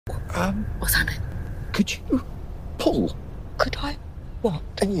What's happening? Could you pull? Could I? What?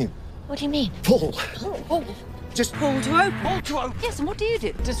 And you What do you mean? pull. Pull. Just Pull to open. pull to open. Yes, and what do you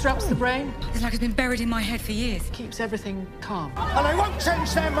do? Disrupts the brain, It's like it's been buried in my head for years. keeps everything calm. And I won't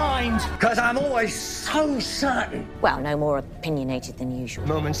change their mind. Because I'm always so certain. Well, no more opinionated than usual.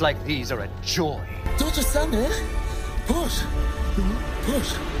 Moments like these are a joy. Don't just stand there. Push.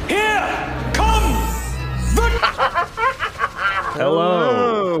 Push. Here comes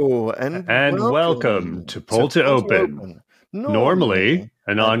Hello, And welcome to Pull to Open. Normally,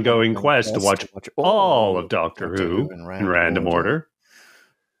 an ongoing quest to watch all of Doctor Who in random order.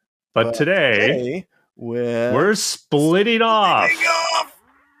 But today, we're splitting off.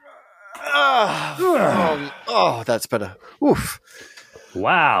 Oh, that's better. Oof.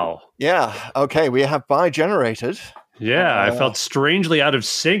 Wow. Yeah. Okay. We have bi-generated. Yeah, I felt strangely out of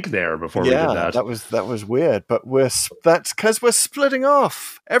sync there before we did that. that was weird. But that's because we're splitting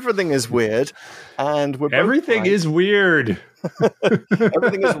off. Everything is weird, and we're both Everything right. is weird.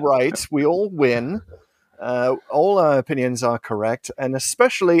 Everything is right. We all win. All our opinions are correct, and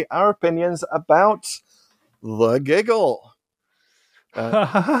especially our opinions about the Giggle.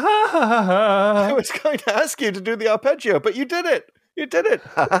 I was going to ask you to do the arpeggio, but you did it. You did it.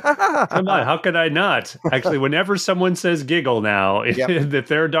 Come on, how could I not? Actually, whenever someone says Giggle now, if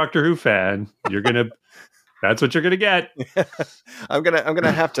they're a Doctor Who fan, that's what you're gonna get. I'm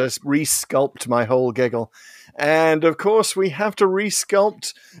gonna have to resculpt my whole Giggle. And of course we have to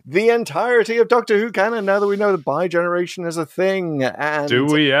resculpt the entirety of Doctor Who canon now that we know that bi-generation is a thing. And Do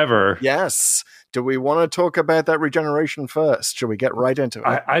we ever? yes. Do we want to talk about that regeneration first? Should we get right into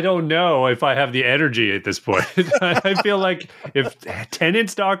it? I don't know if I have the energy at this point. I feel like if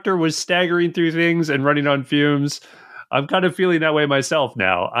Tennant's Doctor was staggering through things and running on fumes, I'm kind of feeling that way myself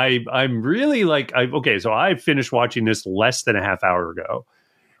now. I'm really like, so I finished watching this less than a half hour ago,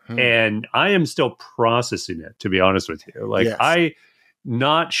 and I am still processing it, to be honest with you. Like, Yes. I'm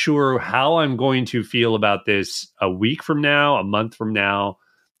not sure how I'm going to feel about this a week from now, a month from now,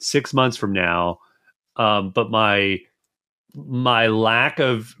 6 months from now. But my lack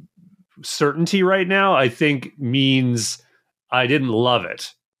of certainty right now, I think, means I didn't love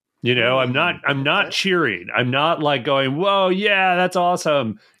it. You know, I'm not cheering. I'm not like going, whoa, yeah, that's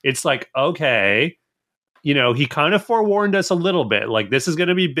awesome. It's like, okay, you know, he kind of forewarned us a little bit. Like, this is going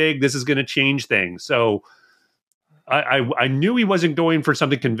to be big. This is going to change things. So I knew he wasn't going for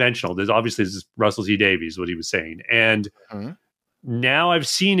something conventional. There's obviously this is Russell T Davies, what he was saying. And now I've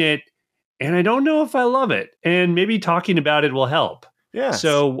seen it, and I don't know if I love it. And maybe talking about it will help. Yeah.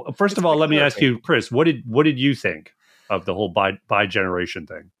 So first of all, let me ask you, Chris, what did you think of the whole bi-generation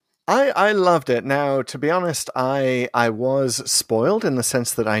thing? I loved it. Now, to be honest, I was spoiled in the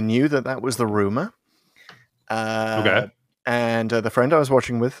sense that I knew that was the rumor. Okay. And the friend I was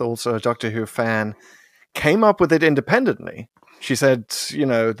watching with, also a Doctor Who fan, came up with it independently. She said, you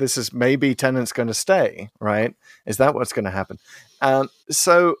know, this is maybe Tennant's going to stay, right? Is that what's going to happen?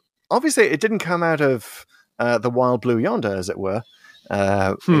 So obviously it didn't come out of the wild blue yonder, as it were.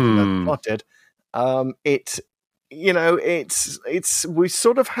 Even though the plot did. It's we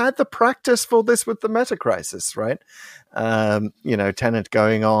sort of had the practice for this with the meta crisis, right? Tennant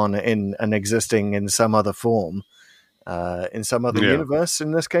going on and existing in some other form, in some other universe.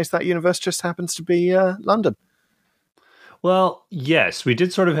 In this case, that universe just happens to be London. Well, yes, we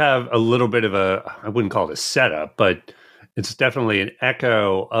did sort of have a little bit of I wouldn't call it a setup, but it's definitely an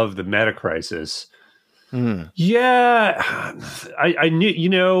echo of the meta crisis. Yeah, I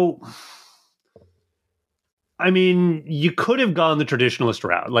knew, I mean, you could have gone the traditionalist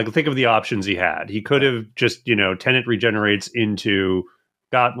route. Like, think of the options he had. He could have just, Tennant regenerates into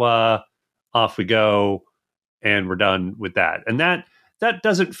Gatwa, off we go, and we're done with that. And that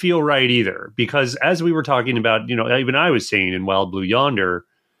doesn't feel right either, because as we were talking about, even I was saying in Wild Blue Yonder,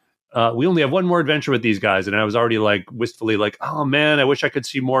 we only have one more adventure with these guys, and I was already like wistfully like, oh man, I wish I could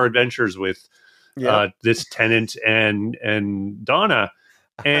see more adventures with this Tennant and Donna.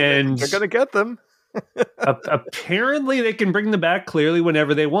 And they're gonna get them. Apparently they can bring them back clearly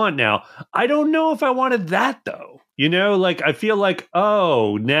whenever they want. Now, I don't know if I wanted that though. I feel like,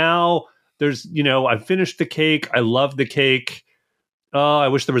 oh, now there's, I finished the cake. I love the cake. Oh, I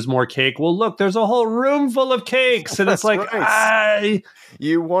wish there was more cake. Well, look, there's a whole room full of cakes. And it's like, right.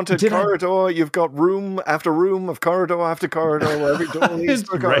 You wanted corridor. You've got room after room of corridor after corridor. Every door leads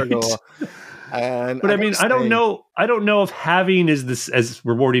to a corridor. But I mean, I don't know if having is this as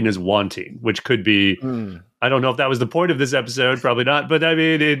rewarding as wanting, which could be. I don't know if that was the point of this episode. Probably not. But I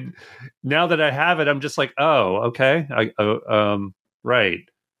mean, now that I have it, I'm just like, oh, okay, right.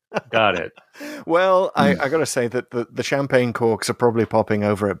 Got it. Well, I got to say that the champagne corks are probably popping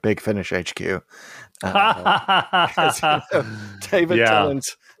over at Big Finish HQ. 'Cause, David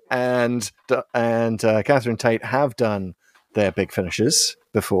Tennant and Catherine Tate have done their big finishes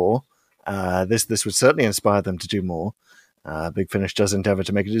before. This would certainly inspire them to do more. Big Finish does endeavor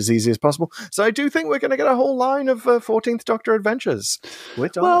to make it as easy as possible. So I do think we're going to get a whole line of 14th Doctor adventures.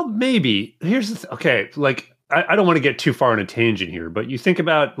 Well, maybe. Here's the okay, like, I don't want to get too far on a tangent here, but you think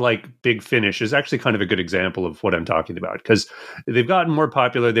about like Big Finish is actually kind of a good example of what I'm talking about, because they've gotten more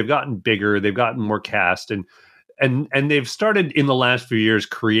popular, they've gotten bigger, they've gotten more cast, and they've started in the last few years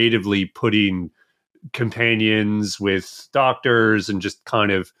creatively putting companions with doctors and just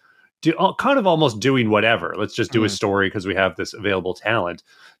kind of almost doing whatever. Let's just do a story because we have this available talent.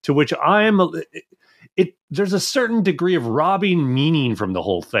 To which there's a certain degree of robbing meaning from the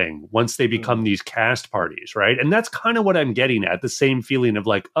whole thing once they become these cast parties, right? And that's kind of what I'm getting at. The same feeling of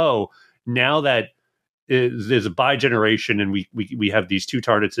like, oh, now that there's a bi-generation and we have these two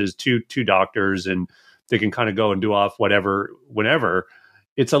TARDISes, two doctors, and they can kind of go and do off whatever, whenever.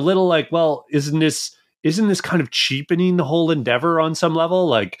 It's a little like, well, isn't this kind of cheapening the whole endeavor on some level?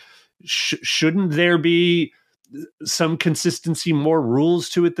 Like, shouldn't there be some consistency, more rules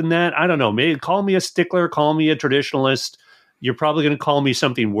to it than that? I don't know. Maybe call me a stickler, call me a traditionalist. You're probably going to call me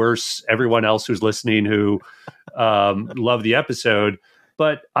something worse, everyone else who's listening who love the episode.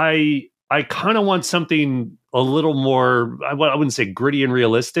 But I kind of want something a little more, I wouldn't say gritty and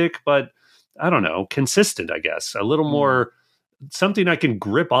realistic, but I don't know, consistent, I guess. A little more, something I can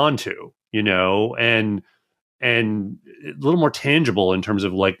grip onto, and a little more tangible in terms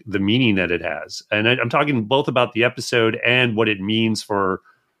of like the meaning that it has. And I'm talking both about the episode and what it means for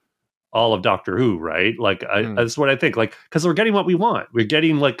all of Doctor Who, right? Like, that's what I think. Like, because we're getting what we want. We're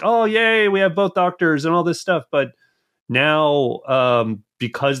getting like, oh, yay, we have both Doctors and all this stuff. But now,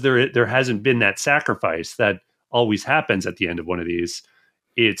 because there hasn't been that sacrifice that always happens at the end of one of these,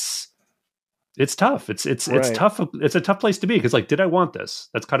 it's tough. It's Right. tough. It's a tough place to be because, like, did I want this?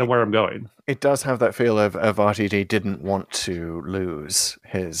 That's kind of where I'm going. It does have that feel of RTD didn't want to lose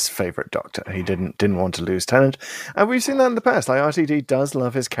his favorite Doctor. He didn't want to lose Tennant, and we've seen that in the past. Like, RTD does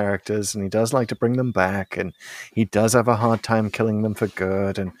love his characters, and he does like to bring them back, and he does have a hard time killing them for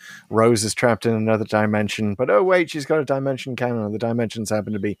good. And Rose is trapped in another dimension, but oh wait, she's got a dimension cannon, and the dimensions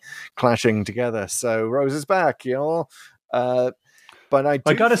happen to be clashing together. So Rose is back, But I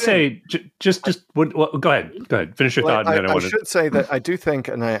gotta say, just go ahead, finish your thought. I should say that I do think,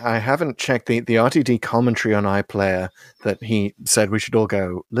 and I haven't checked the RTD commentary on iPlayer that he said we should all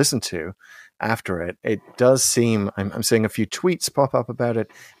go listen to after it. It does seem, I'm seeing a few tweets pop up about it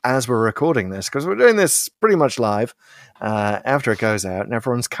as we're recording this, because we're doing this pretty much live after it goes out, and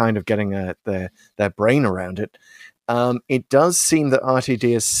everyone's kind of getting their brain around it. It does seem that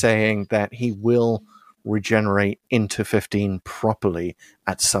RTD is saying that he will regenerate into 15 properly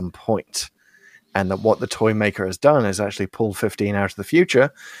at some point, and that what the toy maker has done is actually pull 15 out of the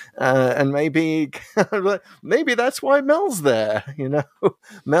future, and maybe that's why Mel's there.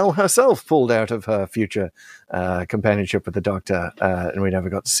 Mel herself pulled out of her future companionship with the Doctor, and we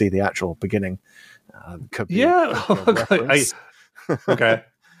never got to see the actual beginning. Could be okay.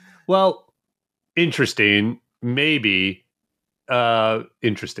 Well, interesting. Maybe.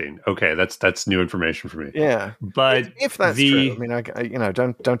 Interesting. Okay, that's new information for me. Yeah, but if that's true, I mean,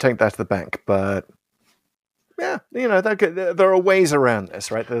 don't take that to the bank. But yeah, there are ways around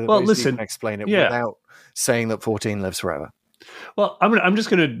this, right? Well, listen, you can explain it without saying that 14 lives forever. Well, I'm just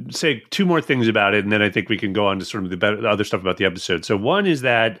going to say two more things about it, and then I think we can go on to sort of the other stuff about the episode. So one is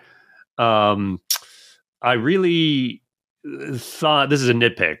that I really thought, this is a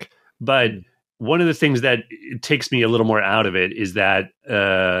nitpick, but one of the things that takes me a little more out of it is that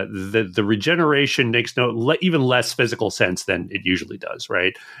the regeneration makes even less physical sense than it usually does,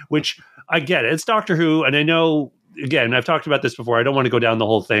 right? Which I get it. It's Doctor Who, and I know, again, I've talked about this before. I don't want to go down the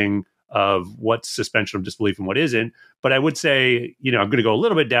whole thing of what's suspension of disbelief and what isn't, but I would say, I'm going to go a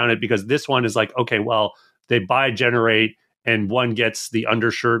little bit down it because this one is like, okay, well, they bi-generate, and one gets the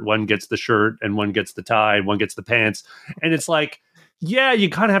undershirt, one gets the shirt, and one gets the tie, and one gets the pants. And it's like, yeah, you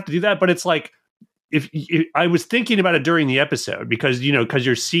kind of have to do that, but it's like, if I was thinking about it during the episode, because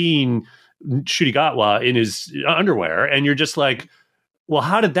you're seeing Shudigatwa in his underwear, and you're just like, well,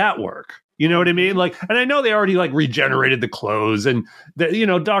 how did that work? You know what I mean? Like, and I know they already like regenerated the clothes, and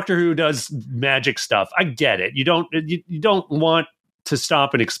Doctor Who does magic stuff. I get it. You don't want to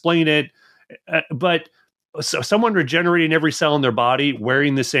stop and explain it, but someone regenerating every cell in their body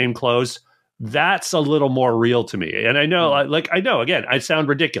wearing the same clothes, that's a little more real to me. And I know, again, I sound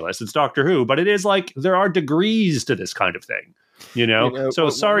ridiculous. It's Doctor Who, but it is like there are degrees to this kind of thing. So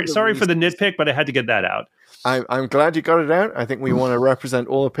sorry for the nitpick, but I had to get that out. I'm glad you got it out. I think we want to represent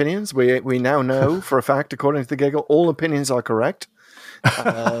all opinions. We now know for a fact, according to the Giggle, all opinions are correct.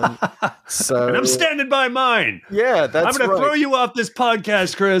 So, and I'm standing by mine. Yeah, that's I'm going to throw you off this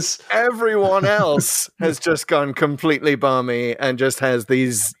podcast, Chris. Everyone else has just gone completely balmy and just has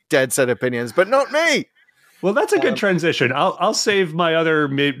these dead set opinions, but not me. Well, that's a good transition. I'll save my other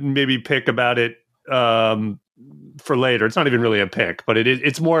maybe pick about it for later. It's not even really a pick, but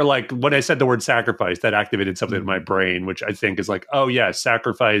it's more like when I said the word sacrifice, that activated something in my brain, which I think is like, oh yeah,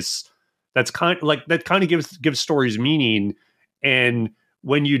 sacrifice. That kind of gives stories meaning. And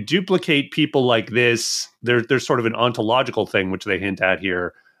when you duplicate people like this, there's sort of an ontological thing which they hint at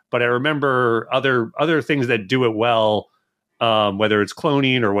here. But I remember other things that do it well, whether it's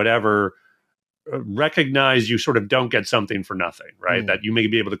cloning or whatever, recognize you sort of don't get something for nothing, right? That you may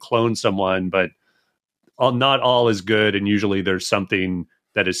be able to clone someone, but not all is good, and usually there's something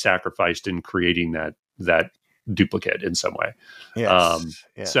that is sacrificed in creating that duplicate in some way.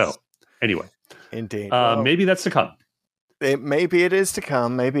 Yes. So anyway, indeed, maybe that's to come. Maybe it is to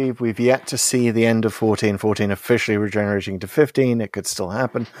come. Maybe we've yet to see the end of 14 officially regenerating to 15. It could still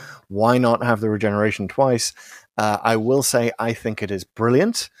happen. Why not have the regeneration twice? I will say I think it is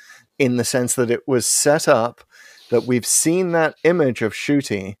brilliant in the sense that it was set up that we've seen that image of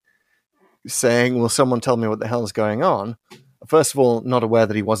Shooty saying, will someone tell me what the hell is going on? First of all, not aware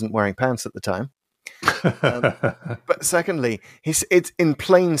that he wasn't wearing pants at the time. But secondly, it's in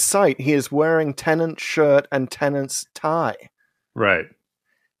plain sight. He is wearing Tennant's shirt and Tennant's tie. Right.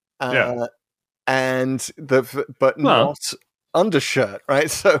 Yeah. Not undershirt,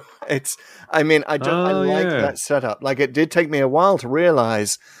 right? So I like that setup. Like, it did take me a while to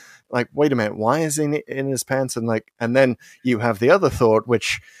realize, like, wait a minute, why is he in his pants? And then you have the other thought,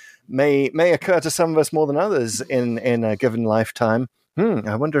 which may occur to some of us more than others in a given lifetime.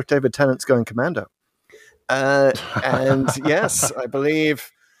 I wonder if David Tennant's going commando. And yes, I believe,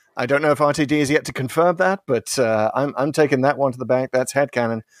 I don't know if RTD is yet to confirm that, but I'm taking that one to the bank. That's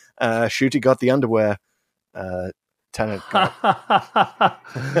headcanon. Shooty got the underwear. Tennant got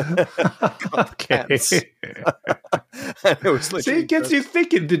okay. It was See, it gets you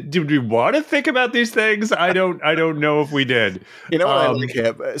thinking. Did we want to think about these things? I don't know if we did. You know what I like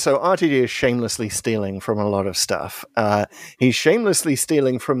here? So RTD is shamelessly stealing from a lot of stuff. He's shamelessly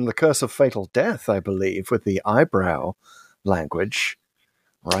stealing from the Curse of Fatal Death, I believe, with the eyebrow language.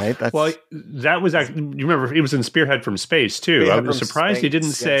 Right. That was actually, you remember, it was in Spearhead from Space too. I was surprised he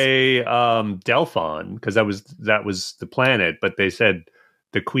didn't say Delphon, because that was the planet, but they said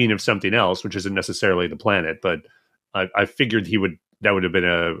the queen of something else, which isn't necessarily the planet. But I figured that would have been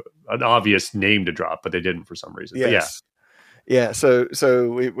an obvious name to drop, but they didn't for some reason. Yes. Yeah. So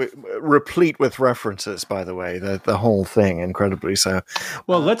we replete with references, by the way, the whole thing, incredibly so.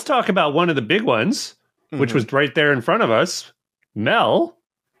 Well, let's talk about one of the big ones, which was right there in front of us,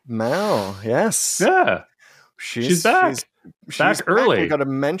 Mel, yes. Yeah. She's back. She's back early. We got a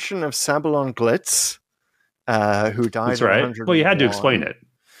mention of Sabalon Glitz, who died. That's right. Well, you had to explain it.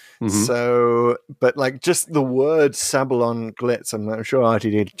 Mm-hmm. So, but like just the word Sabalon Glitz, I'm sure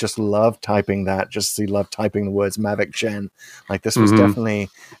RTD just loved typing that. Just he loved typing the words Mavic Gen. Like, this was definitely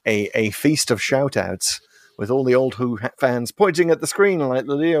a feast of shout outs with all the old Who fans pointing at the screen like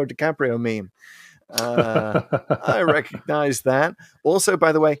the Leo DiCaprio meme. I recognize that. Also,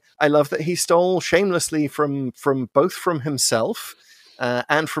 by the way, I love that he stole shamelessly from both from himself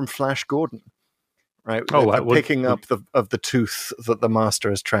and from Flash Gordon. Right, picking up the tooth that the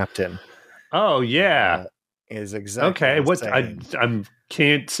Master is trapped in. Oh yeah, is exactly okay. What I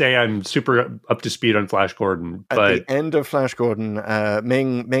can't say I'm super up to speed on Flash Gordon, but at the end of Flash Gordon,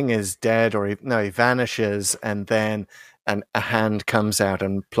 Ming is dead, or he vanishes, and then a hand comes out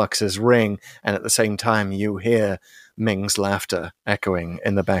and plucks his ring, and at the same time you hear Ming's laughter echoing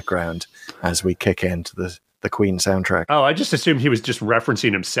in the background as we kick into the Queen soundtrack. Oh, I just assumed he was just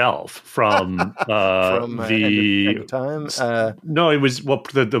referencing himself from the end of time. No, it was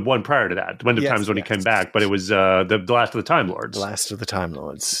the one prior to that. One of the times when he came back, but it was the Last of the Time Lords. Last of the Time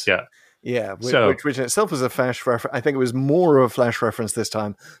Lords. Yeah. Yeah, which in itself was a Flash reference. I think it was more of a Flash reference this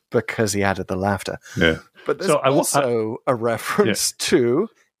time because he added the laughter. Yeah. But there's also a reference to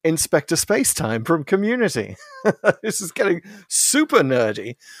Inspector Spacetime from Community. This is getting super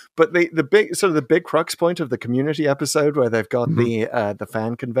nerdy. But the big crux point of the Community episode, where they've got the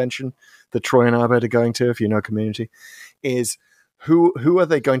fan convention that Troy and Arbet are going to, if you know Community, is who are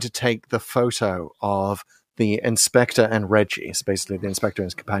they going to take the photo of the inspector and Reggie. It's basically the inspector and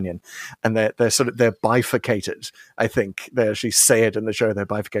his companion, and they're bifurcated. I think they actually say it in the show. They're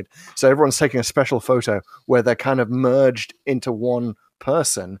bifurcated, so everyone's taking a special photo where they're kind of merged into one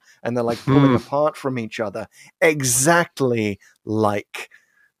person, and they're like pulling apart from each other, exactly like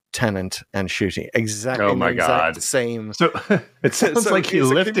Tennant and Shooty. Exactly. Oh my God. Same. So it sounds like he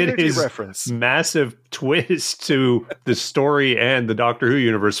lifted his reference. Massive twist to the story and the Doctor Who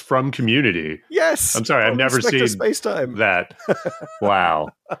universe from Community. Yes. I'm sorry, I've never seen Space-Time. that. Wow.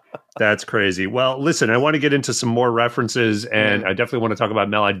 That's crazy. Well, listen, I want to get into some more references, and I definitely want to talk about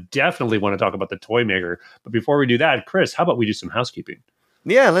Mel. I definitely want to talk about the toy maker. But before we do that, Chris, how about we do some housekeeping?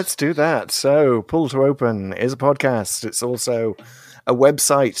 Yeah, let's do that. So, Pull to Open is a podcast. It's also a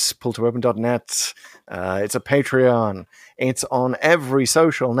website, pulltoopen.net. It's a Patreon. It's on every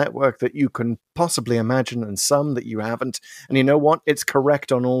social network that you can possibly imagine, and some that you haven't. And you know what? It's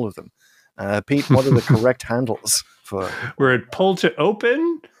correct on all of them. Pete, what are the correct handles for? We're at Pull to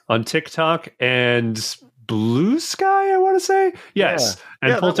Open on TikTok and Blue Sky, I want to say. Yes. Yeah.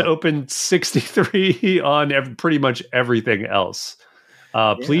 And Pull to Open 63 on pretty much everything else.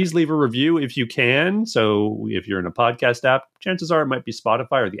 Please leave a review if you can. So if you're in a podcast app, chances are it might be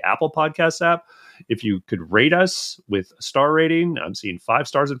Spotify or the Apple Podcast app. If you could rate us with a star rating, I'm seeing 5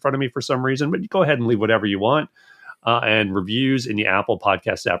 stars in front of me for some reason, but you go ahead and leave whatever you want. And reviews in the Apple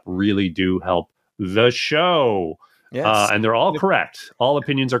Podcast app really do help the show. Yes. And they're all correct. All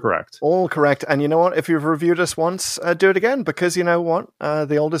opinions are correct. All correct. And you know what? If you've reviewed us once, do it again, because you know what?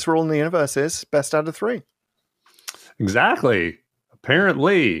 The oldest rule in the universe is best out of 3. Exactly.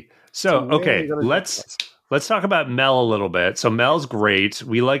 Apparently. So okay, let's talk about Mel a little bit. So Mel's great.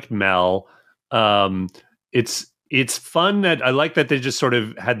 We like Mel. It's fun that I like that they just sort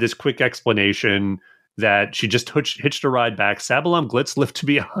of had this quick explanation that she just hitched a ride back. Sabalom Glitz lived to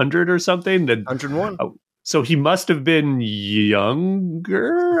be 100 or something. 101. So he must have been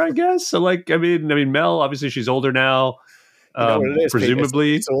younger, I guess. So I mean, Mel, obviously she's older now. You know what it is,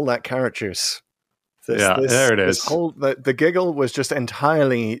 presumably. it's all that carrot juice. There it is. The Giggle was just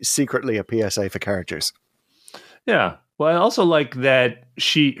entirely secretly a PSA for carrot juice. Yeah. Well, I also like that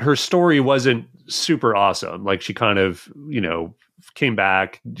her story wasn't super awesome. Like she kind of, came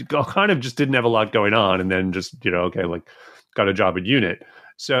back, kind of just didn't have a lot going on, and then just, got a job at Unit.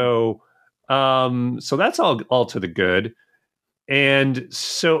 So that's all to the good. And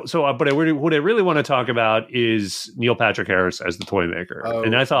but what I really want to talk about is Neil Patrick Harris as the toy maker.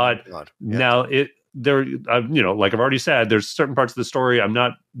 And I thought, now like I've already said, there's certain parts of the story I'm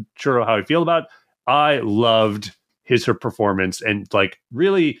not sure how I feel about. I loved her performance and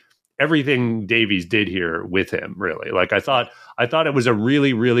really everything Davies did here with him. Really, I thought it was a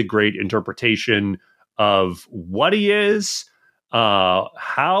really, really great interpretation of what he is.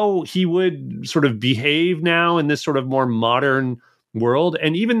 How he would sort of behave now in this sort of more modern world.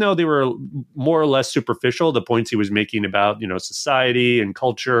 And even though they were more or less superficial, the points he was making about, society and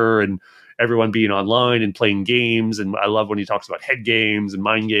culture and everyone being online and playing games. And I love when he talks about head games and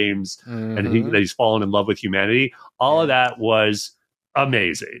mind games and that he's fallen in love with humanity. All of that was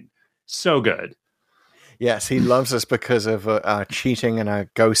amazing. So good. Yes, he loves us because of our cheating and our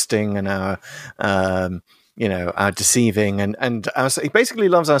ghosting and our our deceiving and he basically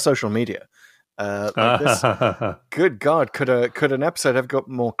loves our social media. Good God, could an episode have got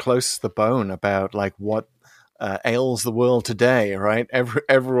more close to the bone about what ails the world today? Right,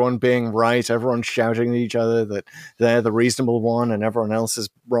 everyone being right, everyone shouting at each other that they're the reasonable one and everyone else is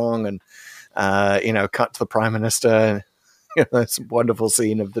wrong, and cut to the Prime Minister. That's a wonderful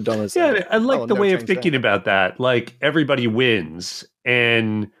scene of the Donna. Yeah, I like the way of thinking about that. Everybody wins,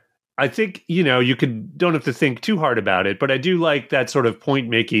 and I think, you don't have to think too hard about it, but I do like that sort of point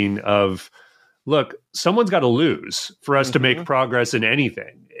making of, look, someone's got to lose for us to make progress in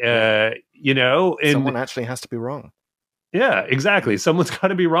anything, and someone actually has to be wrong. Yeah, exactly. Someone's got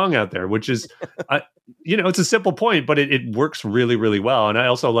to be wrong out there, which is, it's a simple point, but it works really, really well. And I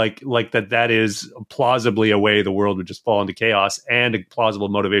also like that is plausibly a way the world would just fall into chaos and a plausible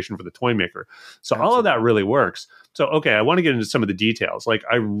motivation for the toy maker. So All of that really works. So, okay, I want to get into some of the details.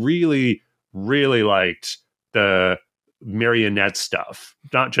 I really, really liked the marionette stuff,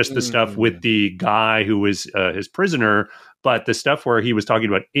 not just the stuff with the guy who was his prisoner, but the stuff where he was talking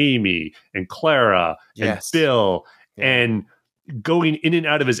about Amy and Clara and Bill. And going in and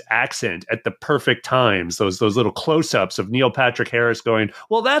out of his accent at the perfect times, those little close-ups of Neil Patrick Harris going,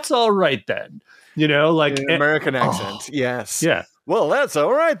 well, that's all right then. American accent. Yes. Yeah. Well, that's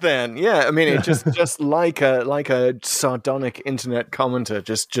all right then. Yeah. I mean, it just like a sardonic internet commenter,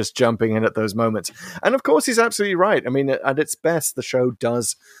 just jumping in at those moments. And of course, he's absolutely right. I mean, at its best, the show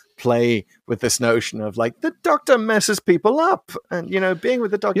does play with this notion of like the Doctor messes people up, and being with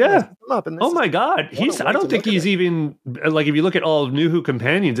the Doctor messes people up. And oh my God, I don't think he's even like, if you look at all of New Who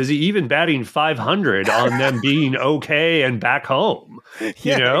companions, is he even batting 500 on them being okay and back home?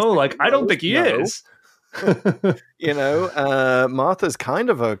 Like I don't think he is. Martha's kind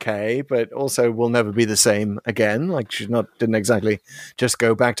of okay, but also will never be the same again. Like she didn't exactly just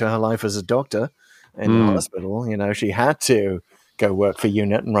go back to her life as a doctor in the hospital. She had to go work for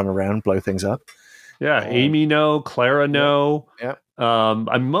UNIT and run around, blow things up. Yeah, Amy no, Clara no. Yeah.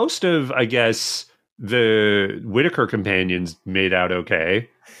 Most of, I guess, the Whittaker companions made out okay.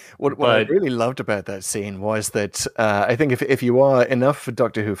 What I really loved about that scene was that I think if you are enough a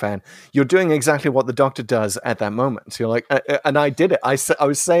Doctor Who fan, you're doing exactly what the Doctor does at that moment. So you're like, and I did it. I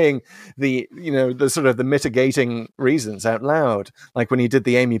was saying the sort of the mitigating reasons out loud, like when he did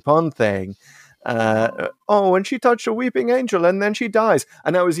the Amy Pond thing. And she touched a weeping angel and then she dies.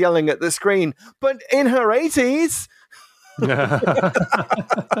 And I was yelling at the screen, but in her 80s.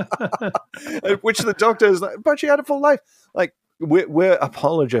 Which the Doctor is like, but she had a full life. Like, we're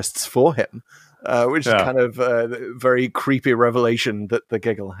apologists for him, which is kind of a very creepy revelation that the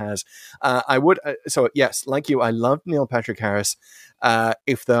Giggle has. So yes, like you, I loved Neil Patrick Harris.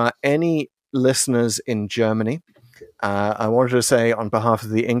 If there are any listeners in Germany, I wanted to say on behalf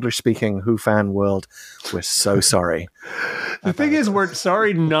of the English-speaking Who fan world, we're so sorry. The thing is, we're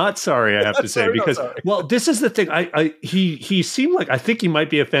sorry, not sorry, I have to say, because, well, this is the thing. He seemed like, I think he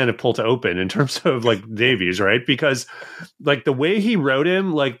might be a fan of Pull to Open in terms of like Davies, right? Because like the way he wrote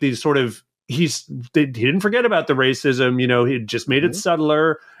him, like these sort of, he didn't forget about the racism, he just made it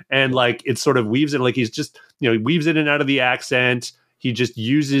subtler, and like it sort of weaves it, like he's just, he weaves it in and out of the accent. He just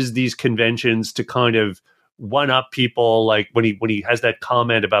uses these conventions to kind of one up people, like when he has that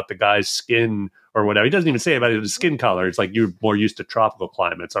comment about the guy's skin or whatever. He doesn't even say about his skin color. It's like, you're more used to tropical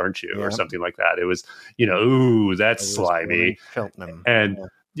climates, aren't you? Or something like that. It was, ooh, that's slimy. And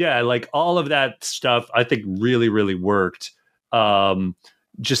like all of that stuff, I think really, really worked.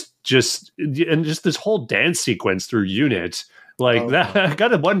 Just this whole dance sequence through UNIT. Like that, I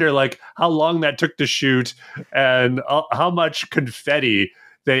gotta wonder like how long that took to shoot and how much confetti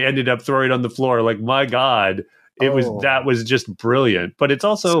they ended up throwing on the floor. Like, my God, that was just brilliant. But it's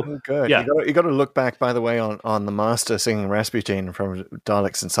also so good. Yeah, you got to look back, by the way, on the Master singing Rasputin from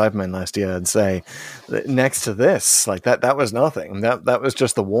Daleks and Cybermen last year and say that next to this, like that was nothing. That was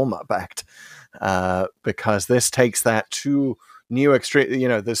just the warm up act, because this takes that to new extreme.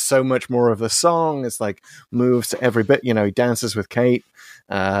 There's so much more of the song. It's like moves to every bit. He dances with Kate.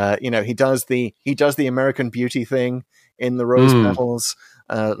 He does the American Beauty thing in the rose petals.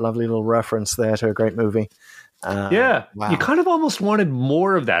 Lovely little reference there to a great movie. Wow. You kind of almost wanted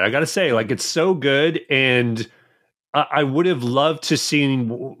more of that. I got to say, like, it's so good, and I would have loved to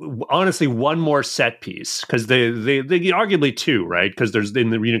seen, honestly, one more set piece, because they arguably two, right? Because there's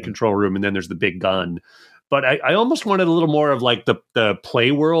in the unit control room, and then there's the big gun. But I almost wanted a little more of like the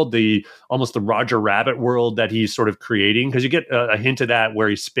play world, almost the Roger Rabbit world that he's sort of creating, because you get a hint of that where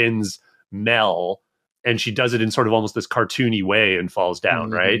he spins Mel, and she does it in sort of almost this cartoony way and falls down,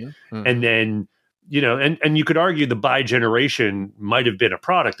 right? Mm-hmm. And then, and you could argue the bi generation might have been a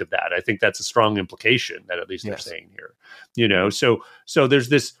product of that. I think that's a strong implication that at least they're saying here, so there's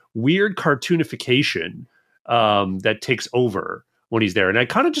this weird cartoonification that takes over when he's there. And I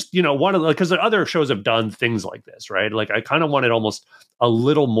kind of just, wanted, like, because the other shows have done things like this, right? Like I kind of wanted almost a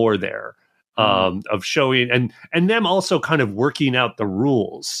little more there of showing and them also kind of working out the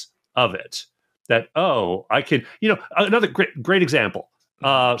rules of it. That, I can, another great example,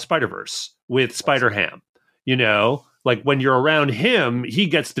 Spider-Verse with Spider-Ham, like when you're around him, he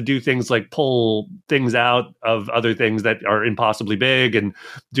gets to do things like pull things out of other things that are impossibly big and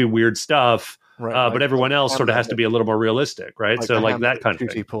do weird stuff. Right, but everyone else sort of has to be a little more realistic, right? Like, so like that kind of thing.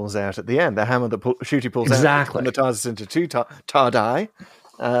 Shooty pulls out at the end, the hammer that Shooty pulls out. And the TARDIS into two TARDI.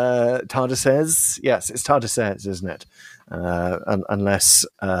 TARDIS, yes, it's TARDIS, isn't it? Unless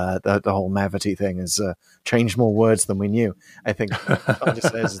the whole Mavity thing has changed more words than we knew. I think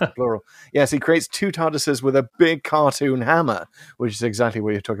TARDIS is the plural. Yes, he creates two TARDISes with a big cartoon hammer, which is exactly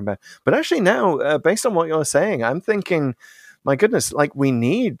what you're talking about. But actually now, based on what you're saying, I'm thinking, my goodness, like we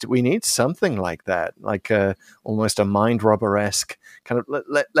need something like that, like almost a mind robber-esque kind of.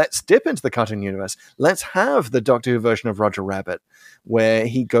 Let's dip into the cartoon universe. Let's have the Doctor Who version of Roger Rabbit, where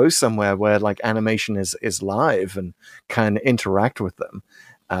he goes somewhere where like animation is live and can interact with them,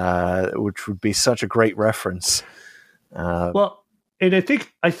 which would be such a great reference. And I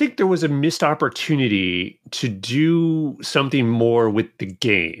think there was a missed opportunity to do something more with the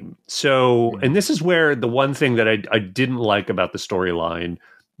game. So, and this is where the one thing that I didn't like about the storyline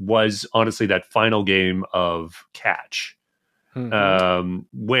was honestly that final game of Catch,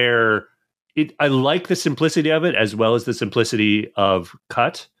 where I like the simplicity of it as well as the simplicity of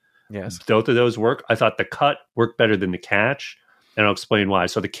Cut. Yes. Both of those work. I thought the Cut worked better than the Catch, and I'll explain why.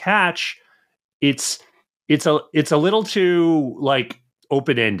 So the Catch, it's a little too like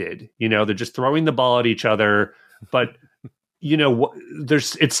open-ended. They're just throwing the ball at each other, but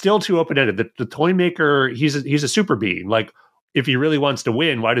it's still too open-ended. The toy maker, he's a super being. Like, if he really wants to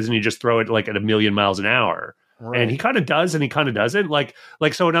win, why doesn't he just throw it like at 1,000,000 miles an hour? Right. And he kind of does, and he kind of doesn't. Like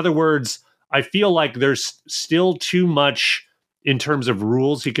so. In other words, I feel like there's still too much in terms of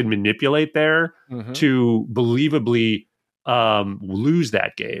rules he can manipulate there to believably lose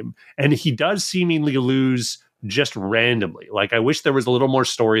that game. And he does seemingly lose just randomly. Like, I wish there was a little more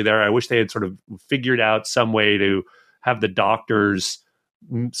story there. I wish they had sort of figured out some way to have the doctors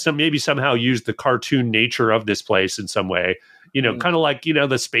maybe somehow use the cartoon nature of this place in some way, kind of like,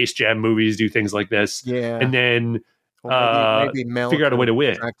 the Space Jam movies do things like this. Yeah. And then maybe Mel figure out a way to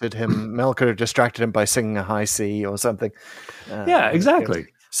win. Mel could have distracted him by singing a high C or something. Yeah, exactly.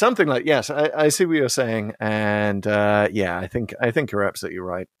 Something like, yes, I see what you're saying. And I think you're absolutely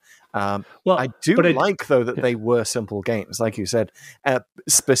right. I do like, though, that they were simple games, like you said,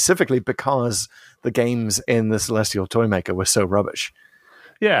 specifically because the games in the Celestial Toymaker were so rubbish.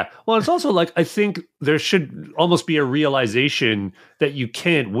 Yeah. Well, it's also like, I think there should almost be a realization that you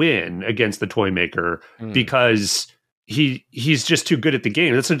can't win against the Toymaker because he's just too good at the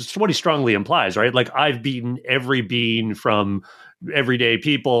game. That's what he strongly implies, right? Like, I've beaten every being from everyday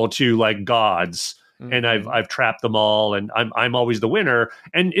people to like gods. And I've trapped them all, and I'm always the winner.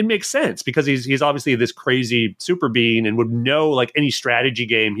 And it makes sense because he's obviously this crazy super being and would know, like, any strategy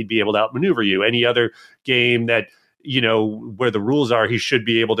game, he'd be able to outmaneuver you. Any other game that, where the rules are, he should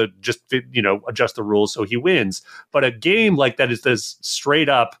be able to just adjust the rules so he wins. But a game like that is this straight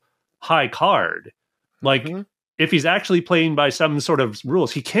up high card. Like, if he's actually playing by some sort of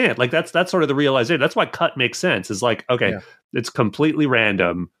rules, he can't. Like, that's sort of the realization. That's why Cut makes sense. It's like, okay, it's completely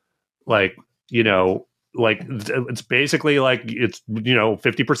random. Like, like it's basically like it's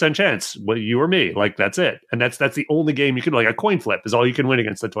 50% chance, well, you or me, like that's it. And that's the only game you can, like, a coin flip is all you can win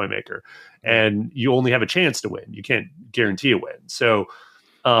against the Toymaker, and you only have a chance to win. You can't guarantee a win. So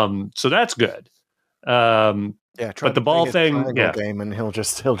that's good. But the ball thing, game, and he'll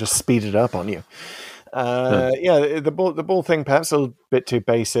just speed it up on you. The ball thing, perhaps a little bit too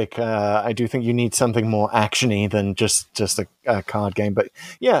basic. I do think you need something more actiony than just a card game. But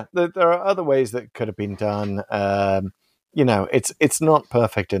yeah, there are other ways that could have been done. It's not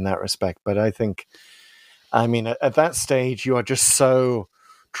perfect in that respect, but I think, at that stage, you are just so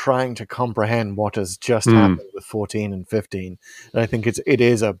trying to comprehend what has just happened with 14 and 15. And I think it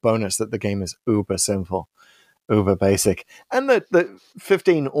is a bonus that the game is uber simple. Uber basic, and that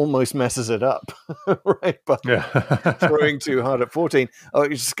 15 almost messes it up, right? But throwing too hard at 14, it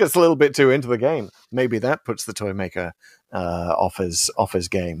just gets a little bit too into the game. Maybe that puts the Toymaker off his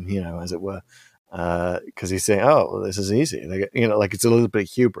game, as it were, because he's saying, "Oh, well, this is easy." Like it's a little bit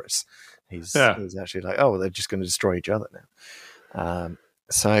hubris. He's actually like, "Oh, well, they're just going to destroy each other now."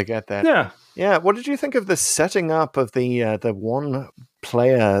 So I get that. Yeah. What did you think of the setting up of the one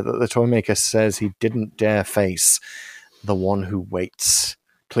player that the Toymaker says he didn't dare face, the one who waits?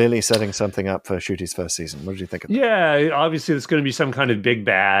 Clearly setting something up for Shooty's first season. What did you think of that? Yeah, obviously it's going to be some kind of big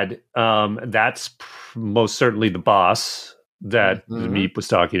bad. That's most certainly the boss that the Meep was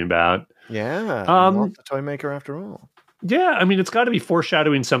talking about. Yeah, not the Toymaker after all. Yeah, it's got to be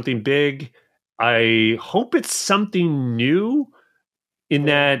foreshadowing something big. I hope it's something new. In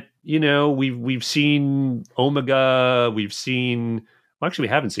that, we've seen Omega, we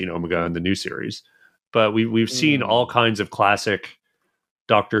haven't seen Omega in the new series, but we've seen all kinds of classic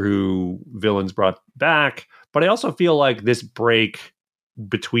Doctor Who villains brought back. But I also feel like this break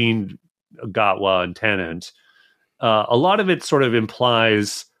between Gatwa and Tennant, a lot of it sort of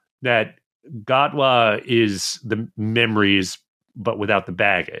implies that Gatwa is the memories, but without the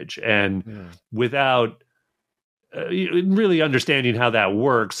baggage and without really understanding how that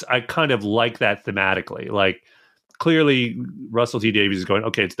works. I kind of like that thematically. Like, clearly Russell T Davies is going,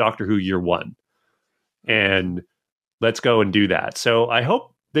 okay, it's Doctor Who year one, and let's go and do that. So I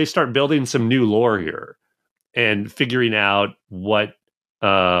hope they start building some new lore here and figuring out what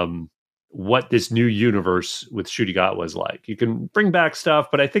this new universe with Ncuti Gatwa is like. You can bring back stuff,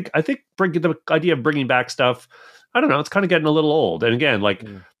 but I think the idea of bringing back stuff, I don't know, it's kind of getting a little old. And again,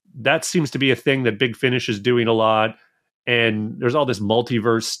 that seems to be a thing that Big Finish is doing a lot. And there's all this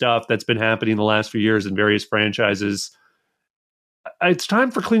multiverse stuff that's been happening the last few years in various franchises. it's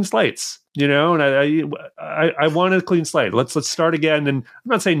time for clean slates, and I want a clean slate. Let's start again. And I'm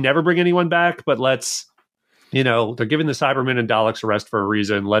not saying never bring anyone back, but let's, they're giving the Cybermen and Daleks a rest for a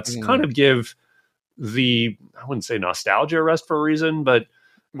reason. Let's kind of give I wouldn't say nostalgia a rest for a reason, but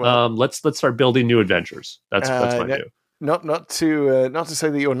let's start building new adventures. That's my view. Not to say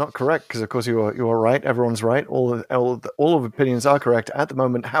that you're not correct, because of course you are right. Everyone's right. All of opinions are correct at the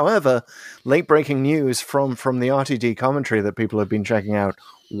moment. However, late breaking news from the RTD commentary that people have been checking out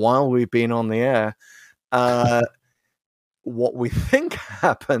while we've been on the air. What we think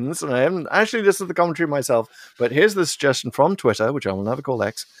happens, and I haven't actually listened to the commentary myself, but here's the suggestion from Twitter, which I will never call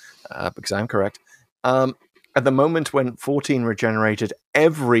X, because I'm correct. At the moment when 14 regenerated,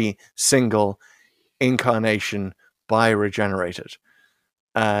 every single incarnation regenerated.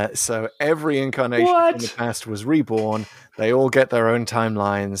 So every incarnation from the past was reborn. They all get their own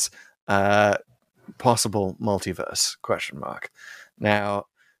timelines. Possible multiverse? ? Now,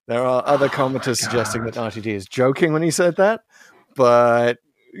 there are other commenters suggesting that RTD is joking when he said that, but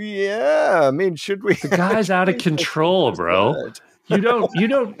yeah, I mean, should we? The guy's out of control, bro. You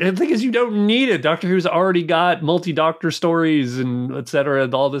don't. The thing is, you don't need it. Doctor Who's already got multi-doctor stories and etc.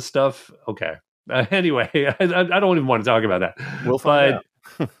 and all this stuff. Okay. Anyway, I don't even want to talk about that. We'll find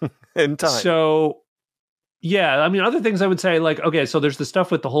out in time. So, yeah, I mean, other things I would say, like, okay, so there's the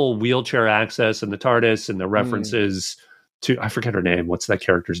stuff with the whole wheelchair access and the TARDIS and the references to, I forget her name. What's that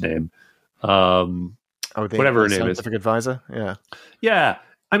character's name? Whatever her name is. Scientific advisor. Yeah. Yeah.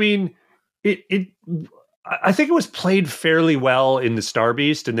 I mean, I think it was played fairly well in the Star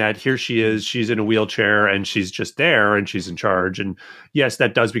Beast, in that here she is, she's in a wheelchair and she's just there and she's in charge. And yes,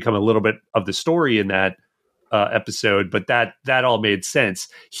 that does become a little bit of the story in that episode, but that all made sense.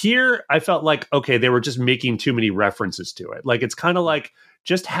 Here, I felt like, okay, they were just making too many references to it. Like, it's kind of like,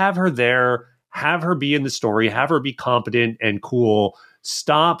 just have her there, have her be in the story, have her be competent and cool.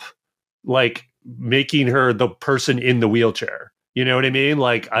 Stop, like, making her the person in the wheelchair. You know what I mean?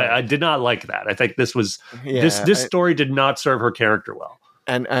 Like, I did not like that. I think this was this story did not serve her character well.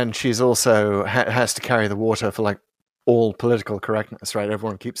 And she's also has to carry the water for like all political correctness, right?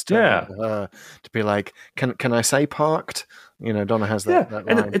 Everyone keeps telling her to be like, can I say parked? Donna has that line.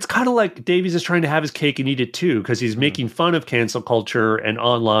 And it's kind of like Davies is trying to have his cake and eat it too, because he's making fun of cancel culture and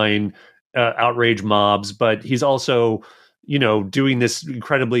online outrage mobs, but he's also doing this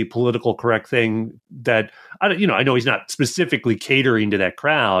incredibly political correct thing that I know he's not specifically catering to that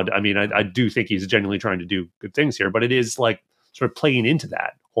crowd. I mean, I do think he's genuinely trying to do good things here, but it is like sort of playing into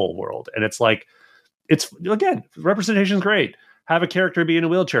that whole world. And it's like, again, representation is great. Have a character be in a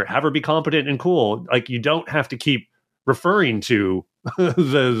wheelchair, have her be competent and cool. Like, you don't have to keep referring to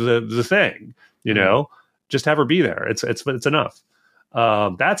the thing, just have her be there. It's enough.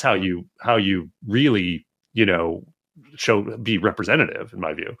 That's how you really, be representative, in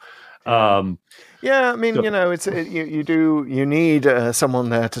my view. I mean, you need someone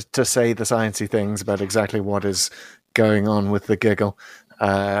there to say the sciencey things about exactly what is going on with the Giggle.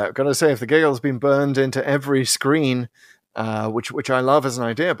 I've got to say, if the Giggle's been burned into every screen, which I love as an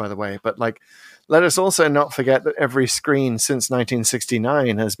idea, by the way, but like, let us also not forget that every screen since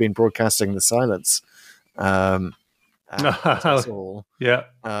 1969 has been broadcasting the silence. That's all. Yeah.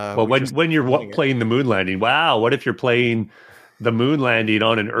 Well, when you're playing the moon landing, wow, what if you're playing the moon landing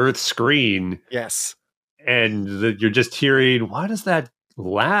on an Earth screen? Yes. And you're just hearing, what is that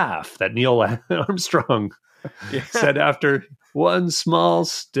laugh that Neil Armstrong said after one small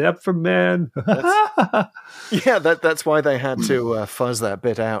step for man? That's why they had to fuzz that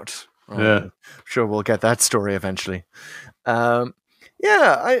bit out. I'm sure we'll get that story eventually. I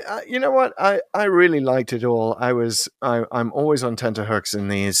you know what? I really liked it all. I'm always on tenterhooks in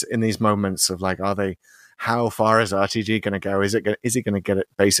these moments of like, how far is RTD going to go? Is he going to get it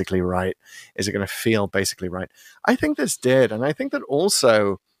basically right? Is it going to feel basically right? I think this did, and I think that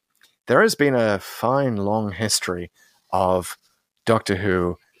also there has been a fine long history of Doctor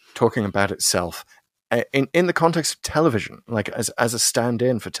Who talking about itself in the context of television, like as a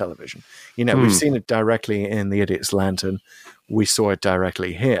stand-in for television. We've seen it directly in The Idiot's Lantern. We saw it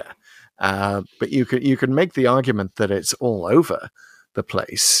directly here. But you could make the argument that it's all over the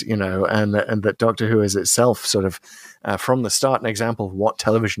place, and that Doctor Who is itself sort of from the start an example of what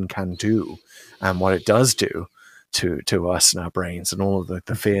television can do and what it does do to us and our brains and all of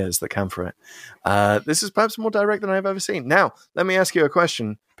the fears that come from it. This is perhaps more direct than I've ever seen. Now, let me ask you a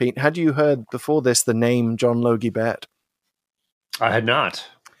question, Pete. Had you heard before this the name John Logie Baird? I had not.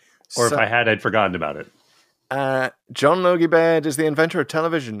 Or if I had, I'd forgotten about it. John Logie Baird is the inventor of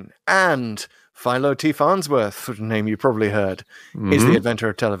television, and Philo T. Farnsworth, a name you probably heard, is the inventor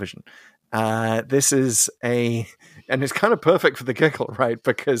of television. This is and it's kind of perfect for the giggle, right?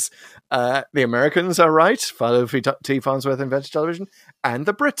 Because the Americans are right. Philo T. Farnsworth invented television, and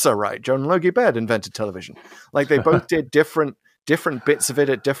the Brits are right. John Logie Baird invented television. Like they both did different bits of it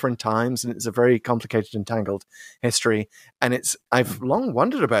at different times, and it's a very complicated and tangled history. And I've long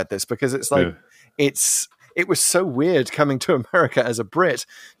wondered about this because it's like it was so weird coming to America as a Brit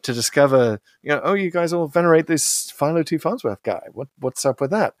to discover, oh, you guys all venerate this Philo T. Farnsworth guy. What's up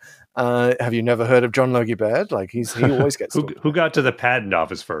with that? Have you never heard of John Logie Baird? Like he always gets who got to the patent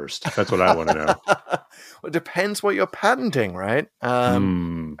office first? That's what I want to know. Well, it depends what you're patenting, right? I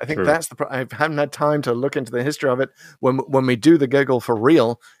think true. that's I haven't had time to look into the history of it. When we do the giggle for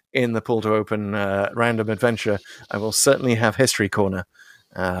real in the Pull to Open random adventure, I will certainly have History Corner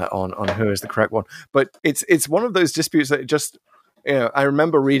on who is the correct one. But it's one of those disputes that just, I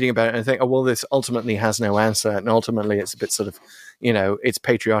remember reading about it and I think, oh, well, this ultimately has no answer. And ultimately it's a bit sort of, it's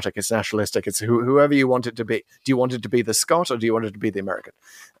patriotic, it's nationalistic, it's whoever you want it to be. Do you want it to be the Scot or do you want it to be the American?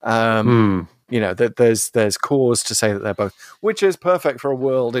 That there's cause to say that they're both, which is perfect for a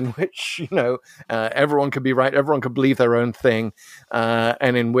world in which, everyone can be right, everyone can believe their own thing,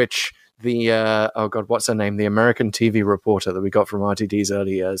 and in which the what's her name? The American TV reporter that we got from RTD's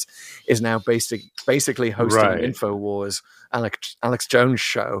early years is now basically hosting an InfoWars Alex Jones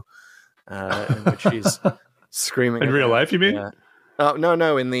show, in which she's screaming in real life. You mean? Oh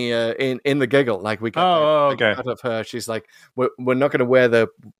no! In the giggle, like we got okay. out of her. She's like, we're not going to wear the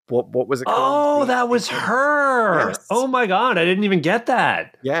what was it called? Oh, that was her. Yes. Oh my god, I didn't even get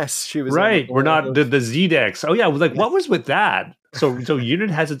that. Yes, she was right. We're not the Z-Dex. Oh yeah, like what was with that? So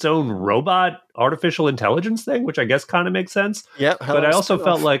Unit has its own robot artificial intelligence thing, which I guess kind of makes sense. Yeah, but I also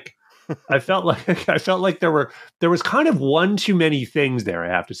felt like there was kind of one too many things there. I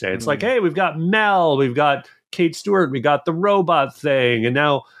have to say, it's like, hey, we've got Mel, we've got Kate Stewart, we got the robot thing, and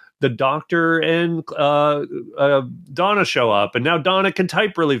now the Doctor and Donna show up, and now Donna can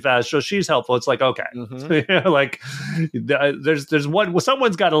type really fast, so she's helpful. It's like, okay, like there's one,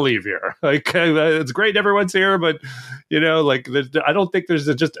 someone's got to leave here. Like it's great everyone's here, but I don't think there's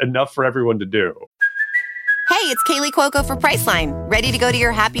just enough for everyone to do. Hey, it's Kaylee Cuoco for Priceline. Ready to go to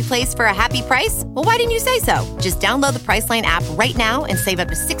your happy place for a happy price? Well, why didn't you say so? Just download the Priceline app right now and save up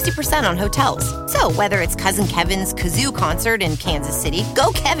to 60% on hotels. So whether it's Cousin Kevin's Kazoo Concert in Kansas City,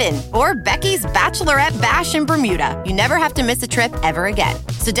 go Kevin, or Becky's Bachelorette Bash in Bermuda, you never have to miss a trip ever again.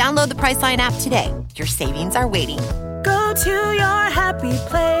 So download the Priceline app today. Your savings are waiting. Go to your happy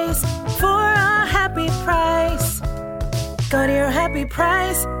place for a happy price. Go to your happy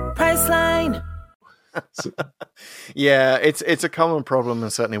price, Priceline. Yeah, it's a common problem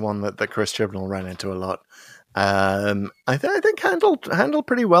and certainly one that Chris Chibnall ran into a lot. I think handled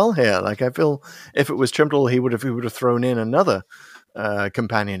pretty well here. Like I feel if it was Chibnall, he would have thrown in another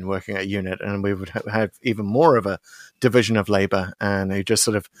companion working at Unit, and we would have even more of a division of labor. And he just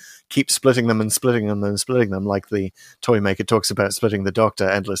sort of keep splitting them and splitting them and splitting them, like the toy maker talks about splitting the Doctor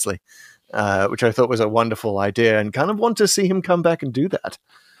endlessly, which I thought was a wonderful idea, and kind of want to see him come back and do that.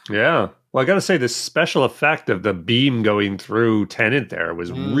 Yeah. Well, I got to say, the special effect of the beam going through Tennant there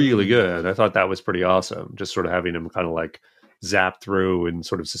was really good. I thought that was pretty awesome. Just sort of having him kind of like zap through and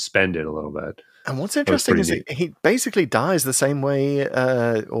sort of suspended a little bit. And what's interesting is he basically dies the same way,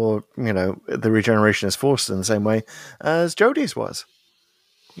 or, the regeneration is forced in the same way as Jodie's was.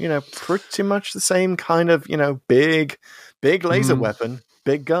 Pretty much the same kind of, big laser weapon,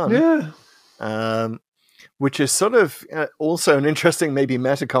 big gun. Yeah. Which is sort of also an interesting maybe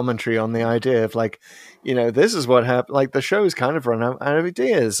meta commentary on the idea of like, this is what happened. Like the show's kind of run out of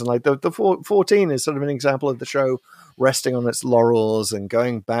ideas. And like the 14 is sort of an example of the show resting on its laurels and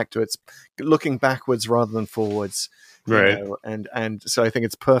going back to looking backwards rather than forwards. Right. And so I think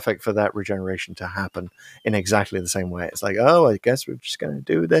it's perfect for that regeneration to happen in exactly the same way. It's like, oh, I guess we're just going to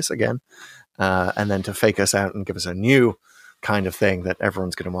do this again. And then to fake us out and give us a new kind of thing that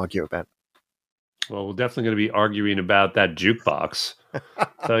everyone's going to argue about. Well, we're definitely going to be arguing about that jukebox.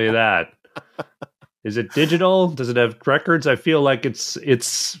 Tell you that. Is it digital? Does it have records? I feel like it's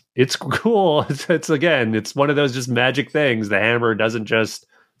cool. It's one of those just magic things. The hammer doesn't just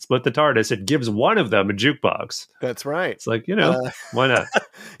split the TARDIS. It gives one of them a jukebox. That's right. It's like, why not?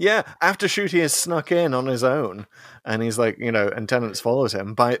 Yeah. After Shooty has snuck in on his own and he's like, and Tennant follows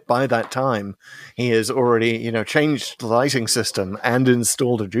him. By that time, he has already, changed the lighting system and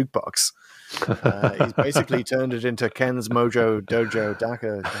installed a jukebox. He's basically turned it into Ken's Mojo Dojo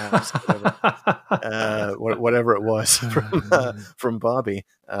Daka house, whatever it was from Barbie.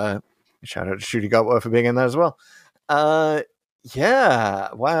 Shout out to Shooty Gotwa for being in that as well.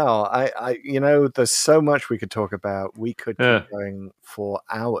 Yeah, wow. I there's so much we could talk about. We could keep going for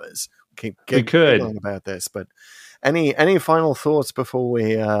hours. Keep giggling about this, but Any final thoughts before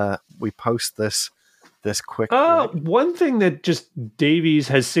we post this quick? One thing that just Davies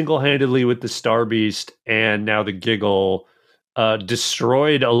has single-handedly with the Star Beast and now the Giggle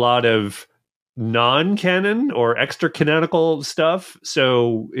destroyed a lot of non-canon or extra-canonical stuff.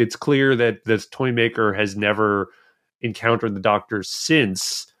 So it's clear that this toy maker has never encountered the Doctor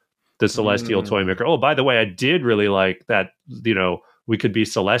since the Celestial toy maker. Oh, by the way, I did really like that, we could be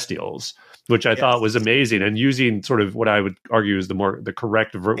Celestials, which I thought was amazing, and using sort of what I would argue is the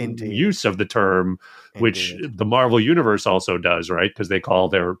correct use of the term, which the Marvel Universe also does, right? Because they call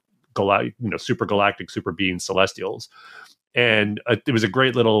their super galactic super beings Celestials. And it was a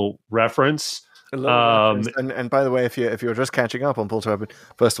great little reference. And by the way, if you're just catching up on Pull to Open,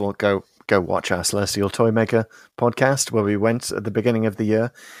 first of all, go watch our Celestial Toy Maker podcast where we went at the beginning of the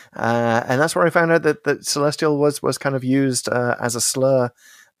year, and that's where I found out that Celestial was kind of used as a slur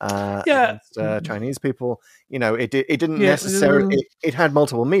against Chinese people. It didn't necessarily. It had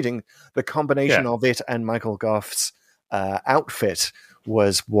multiple meanings. The combination of it and Michael Goff's outfit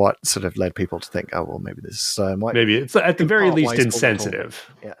was what sort of led people to think, oh, well, maybe this maybe it's at the very least insensitive.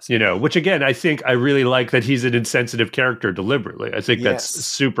 Yes. Which again, I think I really like that he's an insensitive character deliberately. I think that's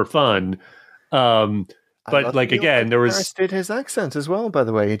super fun. But like again, there was Harris did his accent as well. By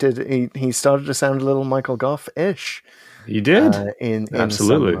the way, he started to sound a little Michael Goff-ish. He did in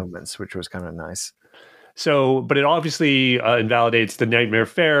absolutely some moments, which was kind of nice. So, but it obviously invalidates the Nightmare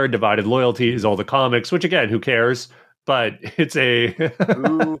Fair, divided loyalties, all the comics. Which again, who cares? But it's a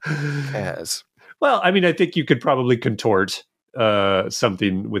who cares? Well, I mean, I think you could probably contort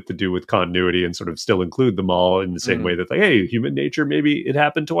something to do with continuity and sort of still include them all in the same way that, like, hey, human nature, maybe it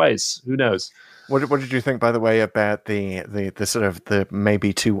happened twice. Who knows? What did you think, by the way, about the sort of the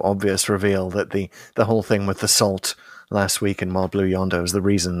maybe too obvious reveal that the whole thing with the salt last week in Wild Blue Yonder was the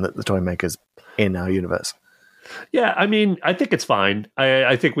reason that the toy maker's in our universe? Yeah, I mean, I think it's fine.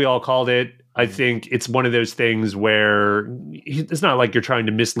 I think we all called it. I think it's one of those things where it's not like you're trying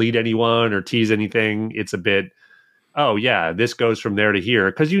to mislead anyone or tease anything. It's a bit, oh yeah, this goes from there to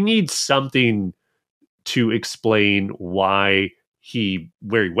here, because you need something to explain where he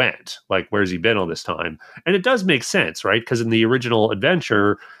went, like where's he been all this time. And it does make sense, right? Because in the original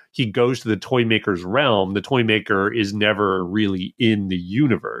adventure, he goes to the toy maker's realm. The toy maker is never really in the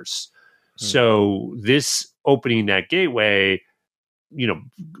universe. So this opening that gateway,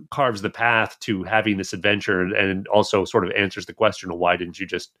 carves the path to having this adventure, and also sort of answers the question of why didn't you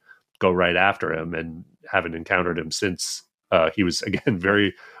just go right after him, and haven't encountered him since he was, again,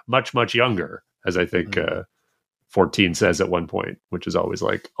 very much younger, as I think 14 says at one point, which is always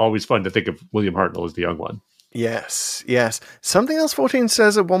fun to think of William Hartnell as the young one. Yes. Something else 14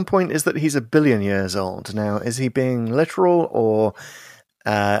 says at one point is that he's 1 billion years old. Now, is he being literal, or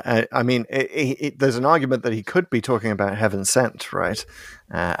I mean, there's an argument that he could be talking about Heaven Sent, right?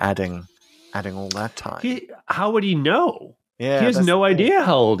 Adding all that time. How would he know? Yeah, he has no idea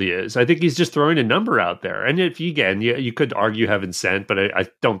how old he is. I think he's just throwing a number out there. And if you could argue Heaven Sent, but I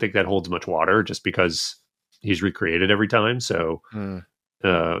don't think that holds much water, just because he's recreated every time. So,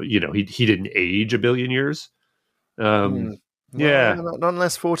 he didn't age 1 billion years. Well, not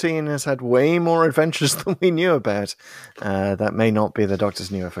unless 14 has had way more adventures than we knew about. That may not be the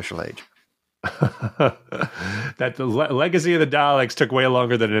Doctor's new official age. That the legacy of the Daleks took way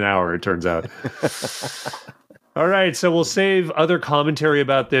longer than an hour, it turns out. All right, so we'll save other commentary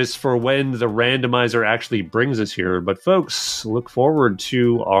about this for when the randomizer actually brings us here. But folks, look forward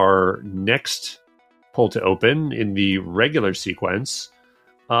to our next Pull to Open in the regular sequence,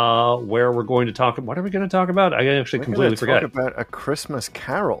 where we're going to talk. What are we going to talk about? I actually completely forgot. Talk about A Christmas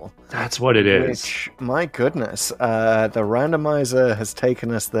Carol. That's what it is. Which, my goodness, the randomizer has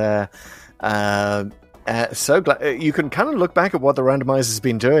taken us there. So glad you can kind of look back at what the randomizer's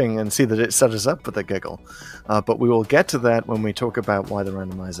been doing and see that it set us up for the Giggle. But we will get to that when we talk about why the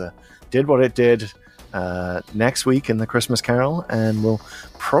randomizer did what it did next week in the Christmas Carol, and we'll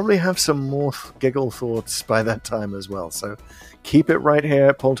probably have some more Giggle thoughts by that time as well. So keep it right here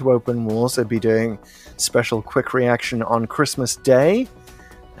at Pull to Open. We'll also be doing special quick reaction on Christmas Day,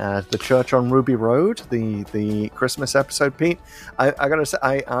 the Church on Ruby Road, the Christmas episode. Pete, I gotta say,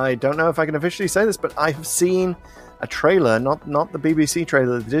 I don't know if I can officially say this, but I have seen a trailer, not the BBC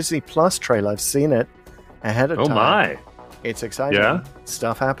trailer, the Disney Plus trailer. I've seen it ahead of time. Oh my! It's exciting. Yeah?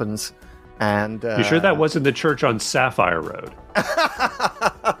 Stuff happens. And you sure that wasn't the Church on Sapphire Road?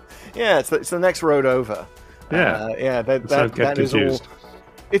 Yeah, it's the next road over. Yeah, that is all.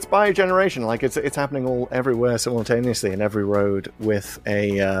 It's by generation, like it's happening everywhere simultaneously in every road with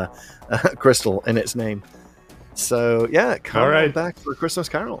a crystal in its name. So yeah, come on back for A Christmas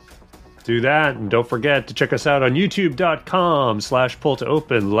Carol. Do that, and don't forget to check us out on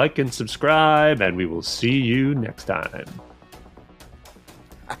youtube.com/pull-to-open. Like and subscribe, and we will see you next time.